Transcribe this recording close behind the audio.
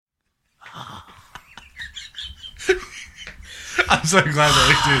I'm so glad that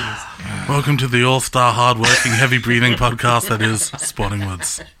we do this. Welcome to the all-star, hard-working, heavy-breathing podcast that is Sporting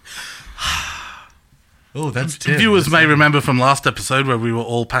Woods. Oh, that's Tim. Viewers may remember from last episode where we were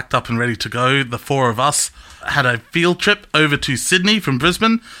all packed up and ready to go. The four of us had a field trip over to Sydney from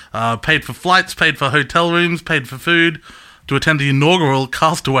Brisbane, paid for flights, paid for hotel rooms, paid for food, to attend the inaugural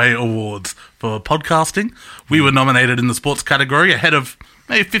Castaway Awards for podcasting. We were nominated in the sports category ahead of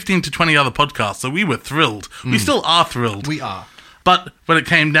maybe 15 to 20 other podcasts, so we were thrilled. We still are thrilled. We are. But when it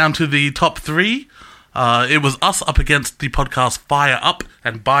came down to the top three, it was us up against the podcast Fire Up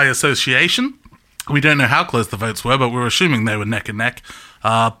and By Association. We don't know how close the votes were, but we're assuming they were neck and neck.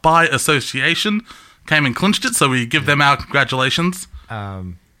 By Association came and clinched it, so we give them our congratulations.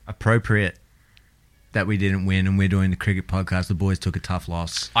 Appropriate that we didn't win, and we're doing the cricket podcast. The boys took a tough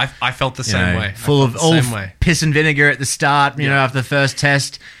loss. I felt the same way. Full of all piss and vinegar at the start, you know, after the first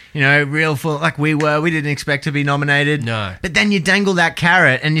test. You know, real full, like we were. We didn't expect to be nominated. No. But then you dangle that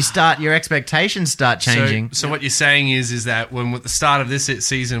carrot and your expectations start changing. So what you're saying is that when at the start of this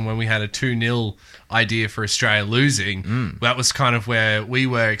season, when we had a 2-0 idea for Australia losing, that was kind of where we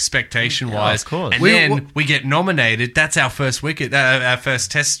were expectation-wise. of course. And then we get nominated. That's our first wicket, our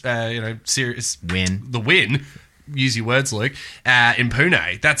first test, series Win. The win. Use your words, Luke. In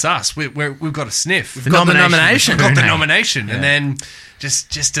Pune, that's us. We've got a sniff. We've got the nomination. We've got the nomination, and then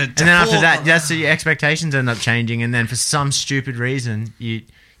just to and then after that, that's your expectations end up changing, and then for some stupid reason, you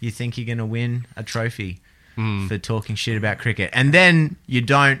think you're going to win a trophy for talking shit about cricket, and then you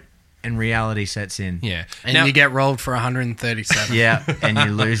don't, and reality sets in. Yeah, And now, you get rolled for 137. Yeah, and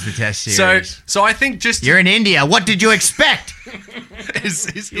you lose the test series. So I think just You're in India. What did you expect?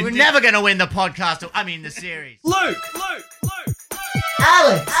 is You were never going to win the podcast. The series. Luke,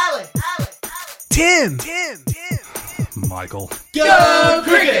 Alex. Tim, Michael. go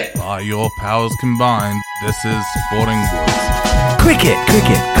cricket, By your powers combined, this is Sporting Woods. cricket,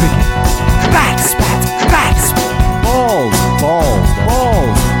 bats, Balls.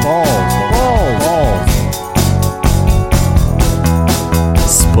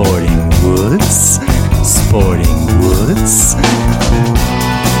 Sporting Woods.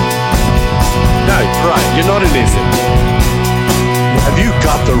 No, right, you're not an idiot. Have you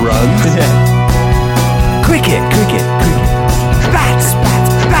got the run? Cricket, bats,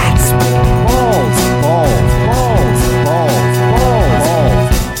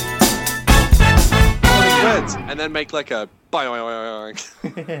 Words, and then make like a boing.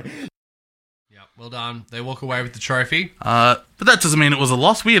 Yeah, well done. They walk away with the trophy. But that doesn't mean it was a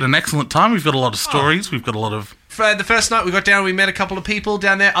loss. We had an excellent time. We've got a lot of stories. We've got a lot of... For the first night we got down, we met a couple of people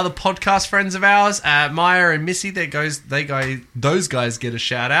down there, other podcast friends of ours, Maya and Missy. Those guys get a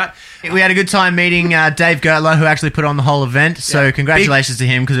shout out. We had a good time meeting Dave Gertler, who actually put on the whole event. So congratulations to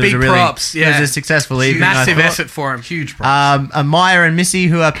him, because it was big a really props, it was a successful evening. Massive I thought. effort for him. Huge props. Maya and Missy,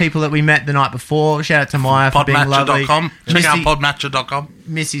 who are people that we met the night before. Shout out to Maya for being lovely. Podmatcher.com. Check out podmatcher.com.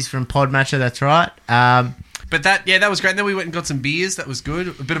 Missy's from Podmatcher, that's right. But that was great. And then we went and got some beers. That was good.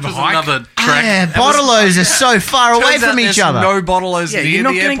 A bit of a Just hike. another trek. Yeah, bottle-os are so far away Turns out from each there's other. no bottle-os near you're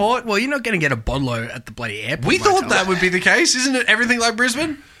not the gonna, airport. Well, you're not going to get a bottle at the bloody airport. We mate, thought are that we? would be the case. Isn't it everything like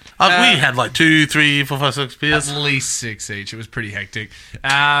Brisbane? We had like 2, 3, 4, 5, 6 beers. At least 6 each. It was pretty hectic. Ooh,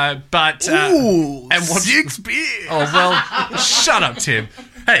 and what- 6 beers. Oh, well, shut up, Tim.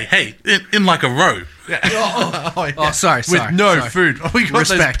 Hey, in like a row. Oh, sorry. With no sorry. food. We got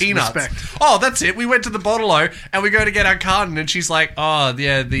Respect, those peanuts. respect. Oh, that's it. We went to the Bottle-O and we go to get our carton and she's like, oh,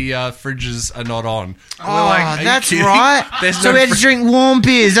 yeah, the fridges are not on. And we're like, are you That's kidding? right. There's So no we had to drink warm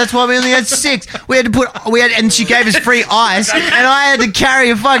beers. That's why we only had 6. And she gave us free ice, and I had to carry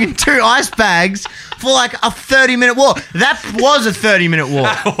a fucking 2 ice bags for like a 30-minute walk. That was a 30-minute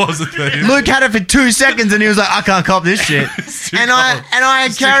walk. That was a thing. Luke had it for 2 seconds, and he was like, "I can't cop this shit." And I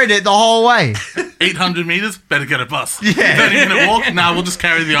had carried it the whole way. 800 metres, better get a bus. Yeah. 30-minute walk, nah, we'll just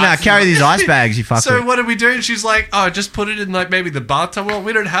carry the ice. Now carry these ice bags, you fucker. So what did we do? And she's like, oh, just put it in like maybe the bathtub. Well,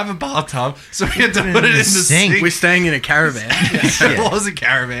 we don't have a bathtub, so we had to put it in the sink. We're staying in a caravan. It was a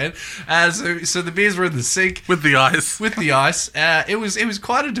caravan. So the beers were in the sink With the ice. with the ice. It was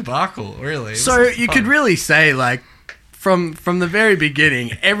quite a debacle, really. It was So you fun. could really say, like, from the very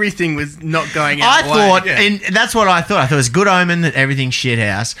beginning, everything was not going I out. thought, yeah. and that's what I thought. I thought it was good omen that everything's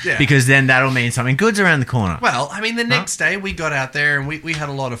shithouse, Yeah. because then that'll mean something good's around the corner. Well, I mean, the next day we got out there and we had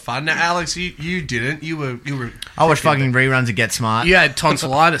a lot of fun. Now, Alex, you didn't. You were. I watched fucking reruns of Get Smart You had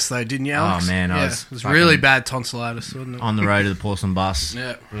tonsillitis, though, didn't you, Alex? Oh, man, I Yeah, was it was fucking- really bad tonsillitis, wasn't it? on the road to the porcelain bus.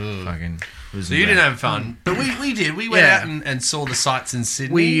 Yeah. Fucking So you didn't have fun, but we did. We went Yeah. out and saw the sights in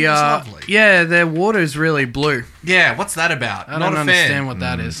Sydney. It was lovely. yeah, their water's really blue. Yeah, what's that about? I Not don't a understand fan. what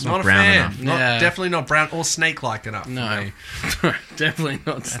that is. Not a brown fan. enough. Not, Yeah. Definitely not brown or snake-like enough. for No, me. definitely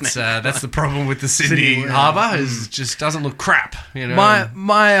not. That's the problem with the Sydney Sydney, Harbour. Is it just doesn't look crap. You know.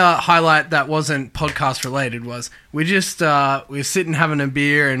 My highlight that wasn't podcast related was we were sitting having a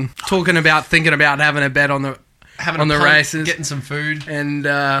beer and thinking about having a bet on the Having on a the punt, races. getting some food. and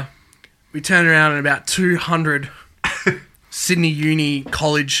we turned around and about 200 Sydney Uni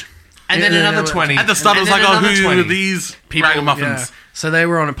College. And then another 20. At the start, it And was then like, oh, another who 20. are these ragamuffins? Yeah. So they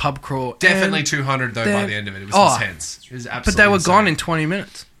were on a pub crawl. Definitely and 200 though by they're- the end of it. It was Oh. intense. It was absolutely But they were insane. gone in 20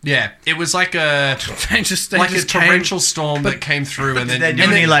 minutes. Yeah, it was like a They just came- torrential storm that came through, and then Did they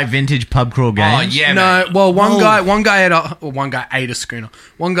do any like vintage pub crawl games? oh yeah, No, mate. well, one guy ate a schooner.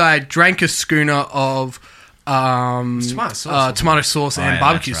 One guy drank a schooner of tomato sauce and yeah,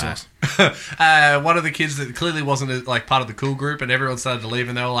 barbecue that's right. sauce. One of the kids that clearly wasn't like part of the cool group, and everyone started to leave,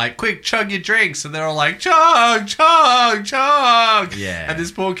 and they were like, "Quick, chug your drinks!" And they were like, "Chug, chug, chug!" Yeah. And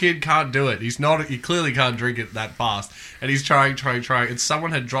this poor kid can't do it. He clearly can't drink it that fast, and he's trying. And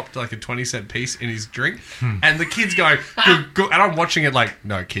someone had dropped like a 20-cent piece in his drink, and the kid's going, go. And I'm watching it like,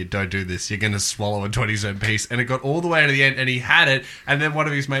 "No, kid, don't do this. You're gonna swallow a 20-cent piece." And it got all the way to the end, and he had it, and then one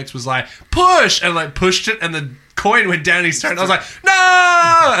of his mates was like, "Push!" and like pushed it, and the coin went down his throat. And I was like,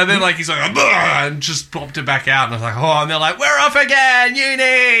 "No!" And then like he's like, "Ugh," and just popped it back out. And I was like, "Oh!" And they're like, "We're off again,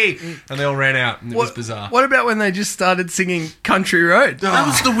 uni!" And they all ran out, and it was bizarre. What about when they just started singing Country Road? That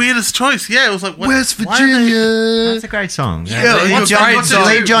was the weirdest choice. Yeah, it was like, what, West why are they- Virginia. That's a great song. Yeah, Leave it's a John, great song.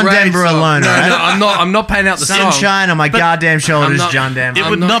 leave John Great Denver song. alone, No, all right? no, I'm not paying out the song. Sunshine on my goddamn shoulders, not- John Denver. It I'm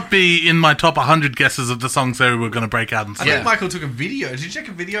would not- not be in my top 100 guesses of the songs they were going to break out and I sing. think Michael took a video. Did you check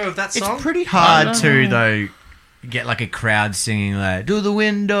a video of that song? It's pretty hard to though get like a crowd singing like "Do the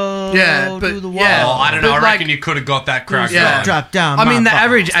window, Yeah, but- do the wall." yeah. Oh, I don't But know. I like- reckon you could have got that crowd. Yeah. going. Drop down. I mean, the my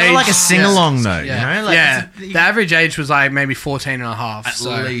average butt. It's age- like a sing along though. Yeah. You know, like, yeah. it's- The average age was like maybe 14 and a half. At so.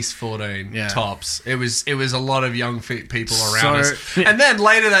 least 14 Yeah. tops. It was a lot of young people around So- us. And then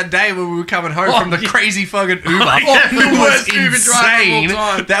later that day when we were coming home from the crazy fucking Uber, yeah. it The was worst Uber driver of all insane.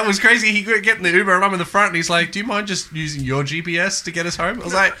 time. That was crazy. He got in the Uber and I'm in the front and he's like, "Do you mind just using your GPS to get us home?" I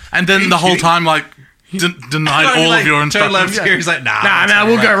was like, And "Are then you the whole kidding?" time, like, denied No, he, all like, of your turned left instructions. here. He's like, "Nah, Nah, turn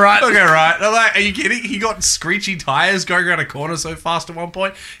we'll go right." We'll go right." I'm like, "Are you kidding?" He got screechy tires going around a corner so fast at one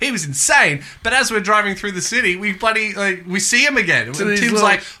point. He was insane. But as we're driving through the city, we see him again. And these Tim's little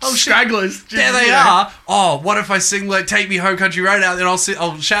like, "Oh shit, stragglers. there they Yeah. are." Oh, what if I sing like "Take Me Home, Country Road" out, and I'll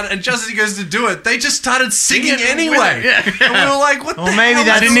shout it. And just as he goes to do it, they just started singing Singing anyway. with it, yeah. And we were like, "What?" Or the maybe hell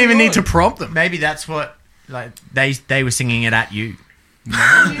that's- I is didn't even going need to on? prompt them. maybe that's what like they were singing it at you. Be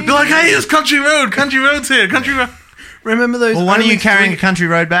like, hey, it's Country Road. Country Road's here. Country Road. Remember those? Well, one of only you carrying a three- country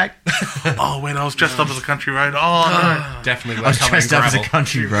road back? Oh, wait, I was dressed up as a Country Road. Oh, Definitely, I was dressed up as a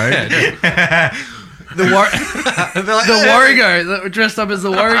country road. the Warrego that were dressed up as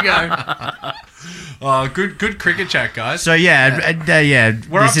the Warrego. Oh, good cricket chat, guys. So yeah,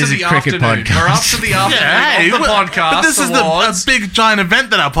 We're this up to is the a cricket afternoon. podcast. We're up to the afternoon hey, of the podcast. But this is a awards. big giant event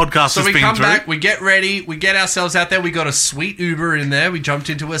that our podcast So has we been come through. back, we get ready, we get ourselves out there. We got a sweet Uber in there. We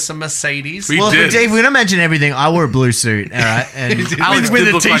jumped into some Mercedes. We Well, did. if we're going to mention everything, I wore a blue suit, all right? And Alex with did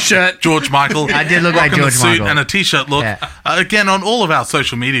a look like t-shirt. George Michael. I did look like Rocking a George suit Michael. and a t-shirt look. Yeah. Again, on all of our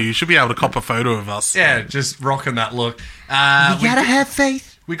social media, you should be able to cop a photo of us. Yeah, just rocking that look. you gotta have faith.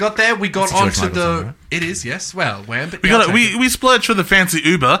 We got there. We got That's a George onto Michael the. song, right? It is, yes. Well, wham. But We yeah, got I'll it. take We splurged for the fancy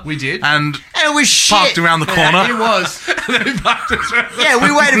Uber. We did. and And it was shit. parked around the corner. It was. Yeah,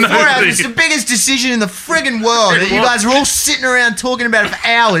 we waited 4 No, hours. they- It's the biggest decision in the friggin' world. That you was. guys are all sitting around talking about it for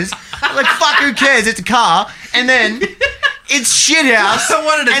hours. Like, fuck, who cares? It's a car. And then it's shit house. I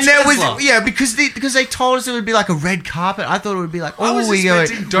wanted a and there Tesla. was because they told us it would be like a red carpet. I thought it would be like, I oh, was we go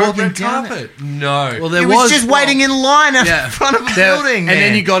expecting dope walking red down it. carpet. No. Well, there It was just waiting in line out Yeah. in front of a There- building, and then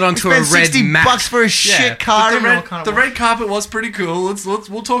man. you got onto We a spent red $60 mat. for a shit car. But and the all red, kind of the red carpet was pretty cool.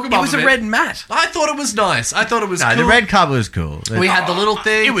 We'll talk about It was a red mat. I thought it was nice. I thought it was No, cool. the red carpet was cool. We had the little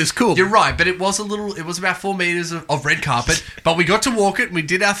thing. It was cool. You're right, but it was about 4 meters of red carpet. But we got to walk it. And we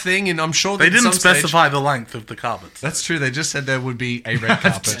did our thing, and I'm sure that They at didn't some stage- specify the length of the carpets. That's true. They just said there would be a red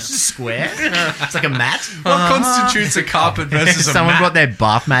carpet. square. It's like a mat. What constitutes a carpet versus a Someone mat? brought their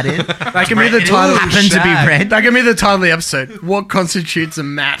bath mat in. That can be the It title. happened to be red. That can be the title of the episode. What constitutes a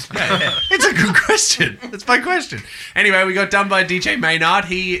mat? It's a good question. That's my question. Anyway, we got done by DJ Maynard.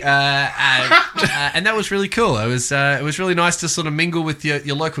 He and that was really cool. It was really nice to sort of mingle with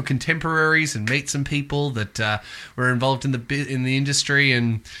your local contemporaries and meet some people that were involved in the industry,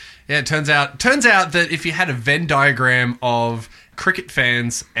 and Yeah, it turns out that if you had a Venn diagram of cricket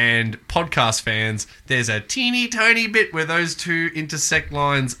fans and podcast fans, there's a teeny tiny bit where those two intersect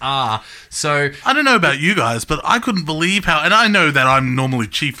lines are. So I don't know about you guys, but I couldn't believe how, and I know that I'm normally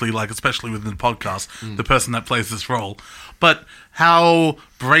chiefly, like, especially within the podcast, the person that plays this role, but how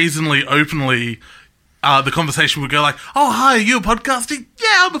brazenly, openly the conversation would go like, oh, hi, are you a podcaster? Yeah,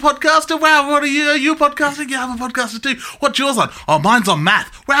 I'm a podcaster. Wow, what are you? Are you a podcaster? Yeah, I'm a podcaster too. What's yours on? Oh, mine's on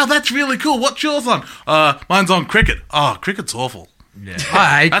math. Wow, that's really cool. What's yours on? Mine's on cricket. Oh, cricket's awful.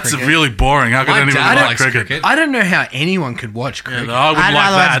 I hate That's cricket. really boring. How could my anyone dad like likes cricket? I don't know how anyone could watch Yeah, cricket. no, I wouldn't I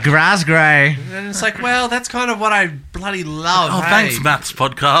like know that. that's grass grey. and it's like, well, that's kind of what I bloody love. Oh, hey? thanks, Maths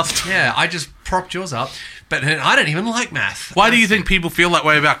podcast. Yeah, I just propped yours up, but I don't even like math. Why do you think people feel that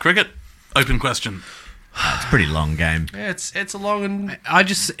way about cricket? Open question. It's a pretty long game. Yeah, it's a long and I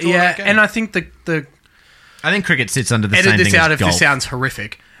just all right, okay. and I think the I think cricket sits under the edit same this thing out as if golf. this sounds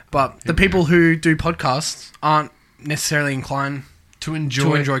horrific, but the people who do podcasts aren't necessarily inclined to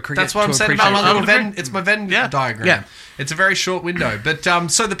enjoy cricket. That's what I'm to saying about my appreciate little cricket. Venn. It's my Venn Yeah. diagram. Yeah. It's a very short window. But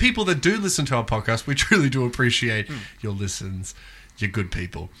so the people that do listen to our podcast, we truly do appreciate your listens. You're good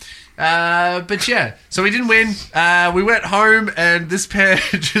people. But yeah, so we didn't win. We went home and this pair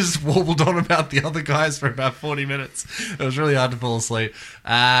just warbled on about the other guys for about 40 minutes. It was really hard to fall asleep.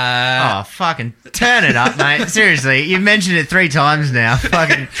 Oh, fucking turn it up, mate. Seriously, you've mentioned it 3 times now.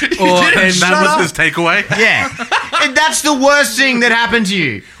 Fucking, That was his takeaway. yeah. And that's the worst thing that happened to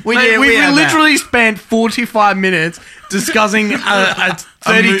you. When Mate, you, we had that. literally spent 45 minutes discussing a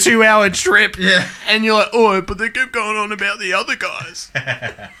 32-hour trip. Yeah. And you're like, oh, but they kept going on about the other guys.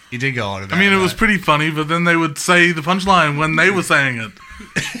 You did go on about I mean, it that. was pretty funny, but then they would say the punchline when they were saying it.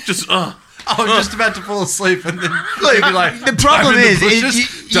 Just, I was just about to fall asleep and then Look, you'd be like, the problem "Dive in is, the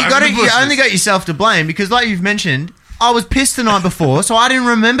bushes, you dive in the bushes." only got yourself to blame because, like you've mentioned, I was pissed the night before, so I didn't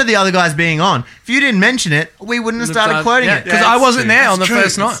remember the other guys being on. If you didn't mention it, we wouldn't have started quoting it. Because Yeah, I it's wasn't true. there It's on the true.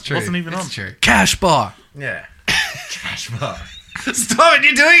 first night. It's true. wasn't even on. It's true. Cash bar. Yeah. Stop it!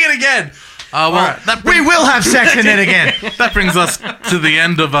 You're doing it again. That We will have sex in it again. That brings us to the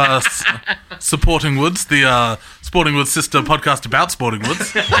end of Supporting Woods, the Sporting Woods sister podcast about Sporting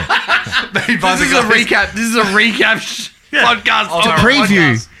Woods. Made by This the is a guys- recap. This is a recap podcast. It's of a our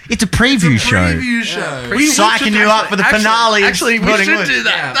Preview. podcast. It's a preview show. Preview show. We're psyching you up for the finale. of Actually, we Sporting should Woods. do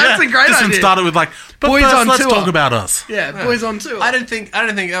that. Yeah. That's a great Just idea. started with like, but Boys first on let's tour. talk about us. Yeah, boys on tour. I don't think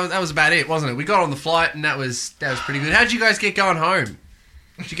that was about it, wasn't it? We got on the flight and that was pretty good. How'd you guys get going home?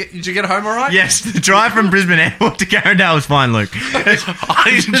 Did you get home all right? Yes, the drive from Brisbane Airport to Carindale was fine, Luke.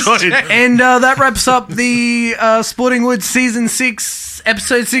 I enjoyed it. And that wraps up the Sporting Woods Season 6,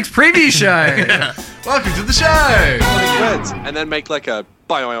 Episode 6 preview show. Welcome to the show. Words, and then make like a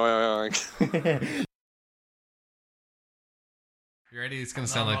boing. You ready? It's gonna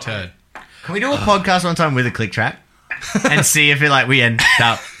sound like turd. Can we do a podcast one time with a click track and see if it like we end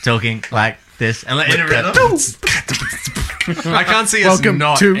up talking like this and in a rhythm? I can't see us Welcome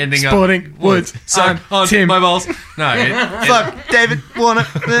not to ending Sporting up. Woods. So I'm on Tim. my balls. No. Fuck David Warner.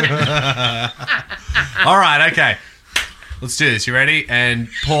 All right. Okay. Let's do this. You ready? And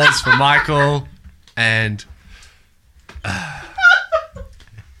pause for Michael. And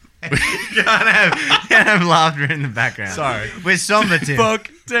can't have laughter in the background. Sorry. We're somber, Tim. Fuck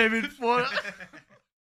David Warner.